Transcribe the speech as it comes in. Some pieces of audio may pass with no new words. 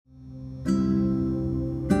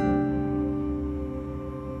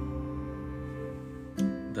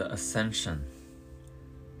The Ascension.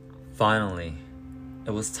 Finally, it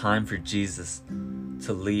was time for Jesus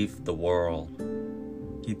to leave the world.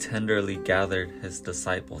 He tenderly gathered his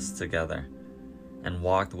disciples together and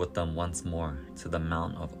walked with them once more to the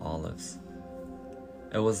Mount of Olives.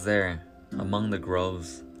 It was there, among the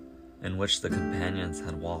groves in which the companions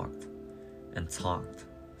had walked and talked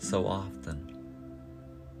so often,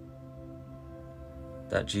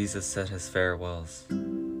 that Jesus said his farewells.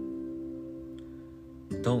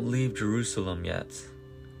 "Don't leave Jerusalem yet,"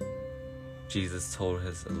 Jesus told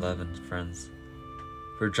his 11 friends,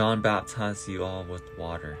 "for John baptized you all with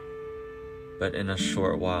water, but in a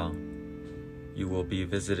short while you will be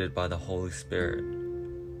visited by the Holy Spirit,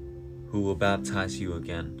 who will baptize you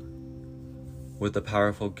again. With the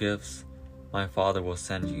powerful gifts my Father will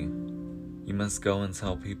send you, you must go and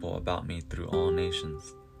tell people about me through all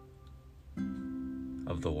nations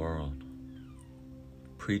of the world.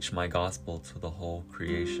 Preach my gospel to the whole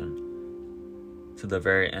creation, to the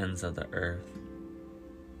very ends of the earth.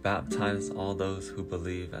 Baptize all those who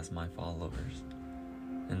believe as my followers,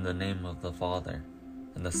 in the name of the Father,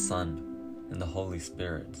 and the Son, and the Holy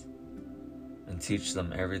Spirit, and teach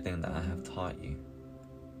them everything that I have taught you.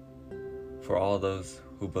 For all those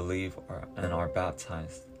who believe and are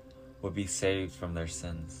baptized will be saved from their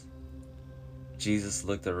sins." Jesus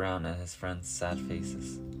looked around at his friends' sad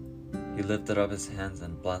faces. He lifted up his hands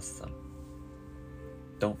and blessed them.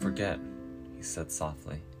 "Don't forget," he said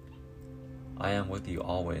softly, "I am with you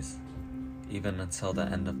always, even until the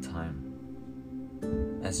end of time."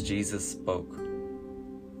 As Jesus spoke,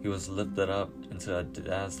 he was lifted up into a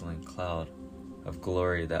dazzling cloud of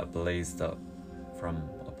glory that blazed up from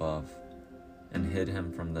above and hid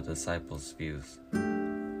him from the disciples' views.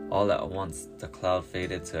 All at once the cloud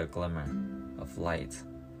faded to a glimmer of light,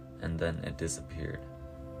 and then it disappeared.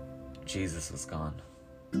 Jesus was gone,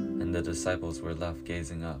 and the disciples were left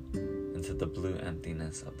gazing up into the blue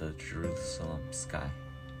emptiness of the Jerusalem sky.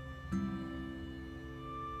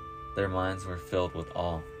 Their minds were filled with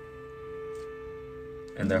awe,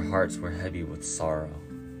 and their hearts were heavy with sorrow.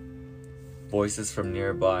 Voices from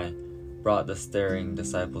nearby brought the staring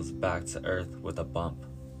disciples back to earth with a bump.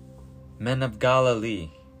 "Men of Galilee,"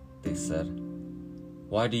 they said,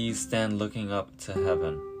 "why do you stand looking up to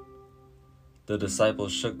heaven?" The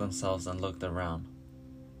disciples shook themselves and looked around.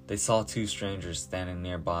 They saw 2 strangers standing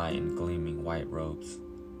nearby in gleaming white robes.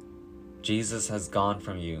 "Jesus has gone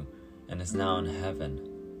from you and is now in heaven,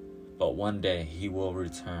 but one day he will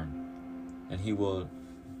return, and he will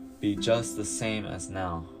be just the same as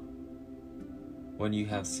now when you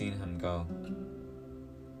have seen him go."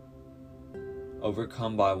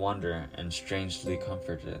 Overcome by wonder and strangely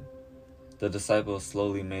comforted, the disciples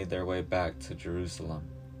slowly made their way back to Jerusalem.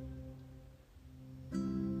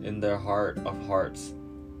 In their heart of hearts,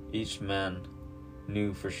 each man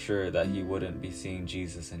knew for sure that he wouldn't be seeing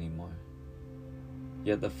Jesus anymore.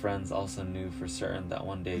 Yet the friends also knew for certain that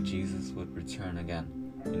one day Jesus would return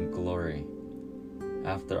again in glory.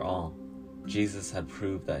 After all, Jesus had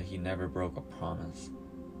proved that he never broke a promise,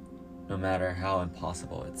 no matter how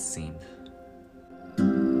impossible it seemed.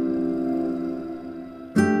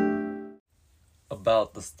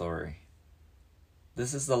 About the story.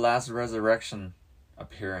 This is the last resurrection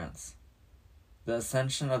appearance. The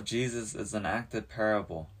ascension of Jesus is an acted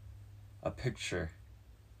parable, a picture.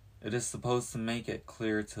 It is supposed to make it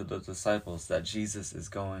clear to the disciples that Jesus is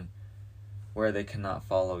going where they cannot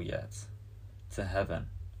follow yet, to heaven.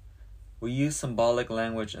 We use symbolic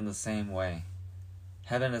language in the same way.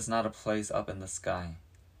 Heaven is not a place up in the sky.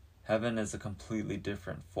 Heaven is a completely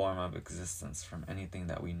different form of existence from anything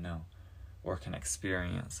that we know or can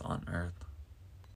experience on earth.